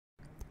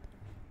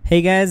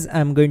Hey guys,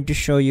 I'm going to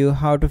show you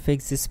how to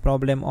fix this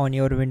problem on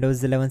your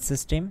Windows 11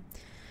 system.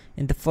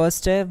 In the first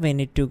step, we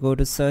need to go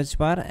to search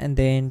bar and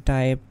then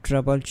type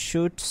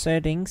troubleshoot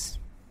settings.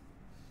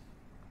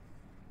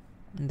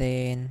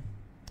 Then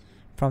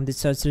from the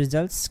search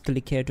results,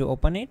 click here to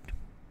open it.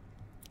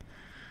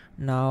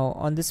 Now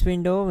on this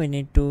window, we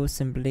need to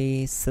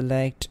simply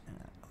select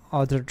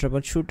other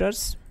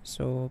troubleshooters.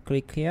 So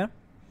click here.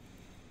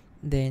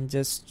 Then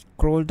just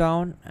scroll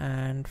down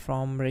and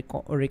from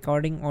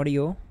recording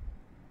audio,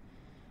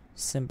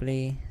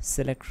 simply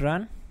select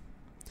run.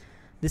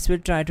 This will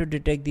try to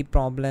detect the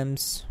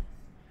problems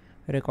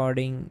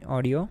recording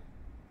audio.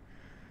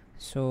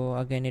 So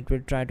again it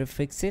will try to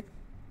fix it.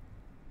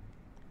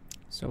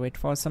 So wait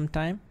for some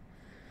time.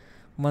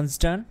 Once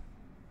done,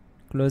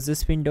 close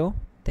this window,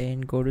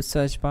 then go to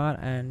search bar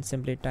and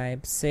simply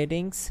type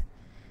settings,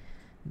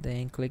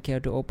 then click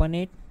here to open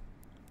it.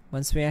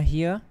 Once we are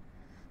here,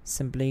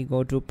 simply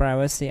go to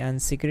privacy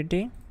and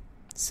security,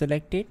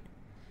 select it,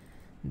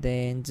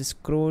 then just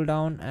scroll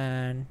down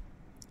and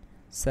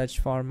search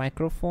for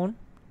microphone.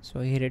 So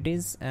here it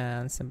is,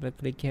 and simply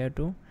click here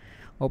to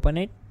open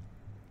it.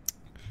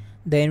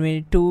 Then we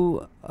need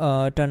to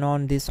turn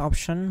on this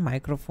option,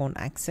 microphone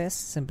access.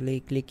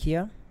 Simply click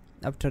here.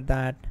 After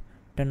that,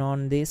 turn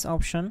on this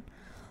option,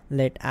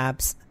 let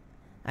apps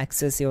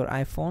access your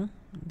iPhone,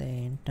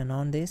 then turn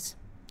on this.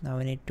 Now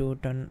we need to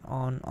turn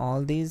on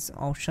all these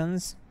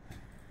options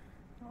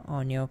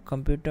on your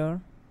computer.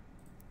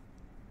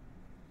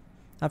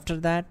 After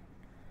that,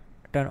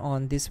 turn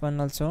on this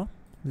one also,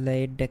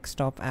 let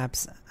desktop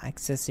apps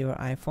access your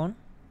iPhone.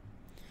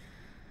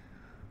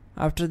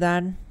 After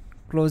that,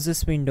 close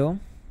this window,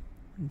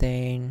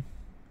 then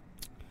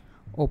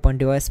open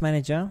device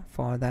manager.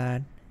 For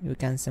that, you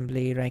can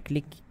simply right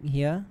click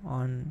here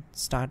on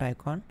start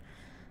icon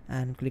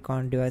and click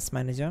on device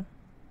manager.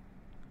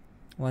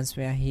 Once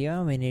we are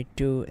here, we need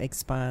to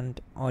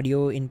expand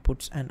audio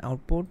inputs and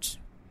outputs.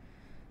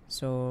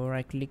 So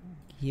right click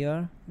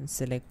here and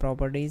select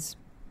properties.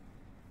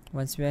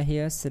 Once we are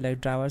here,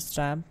 select drivers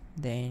tab,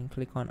 then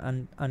click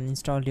on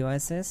uninstall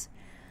devices.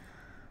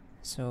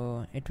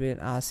 So it will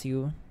ask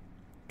you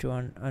to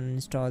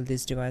uninstall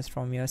this device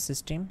from your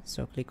system,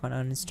 so click on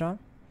uninstall.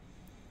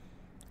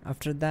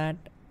 After that,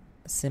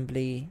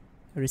 simply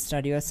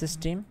restart your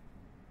system,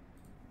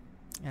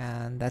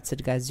 and that's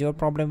it guys. Your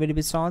problem will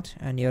be solved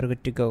and you're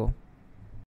good to go.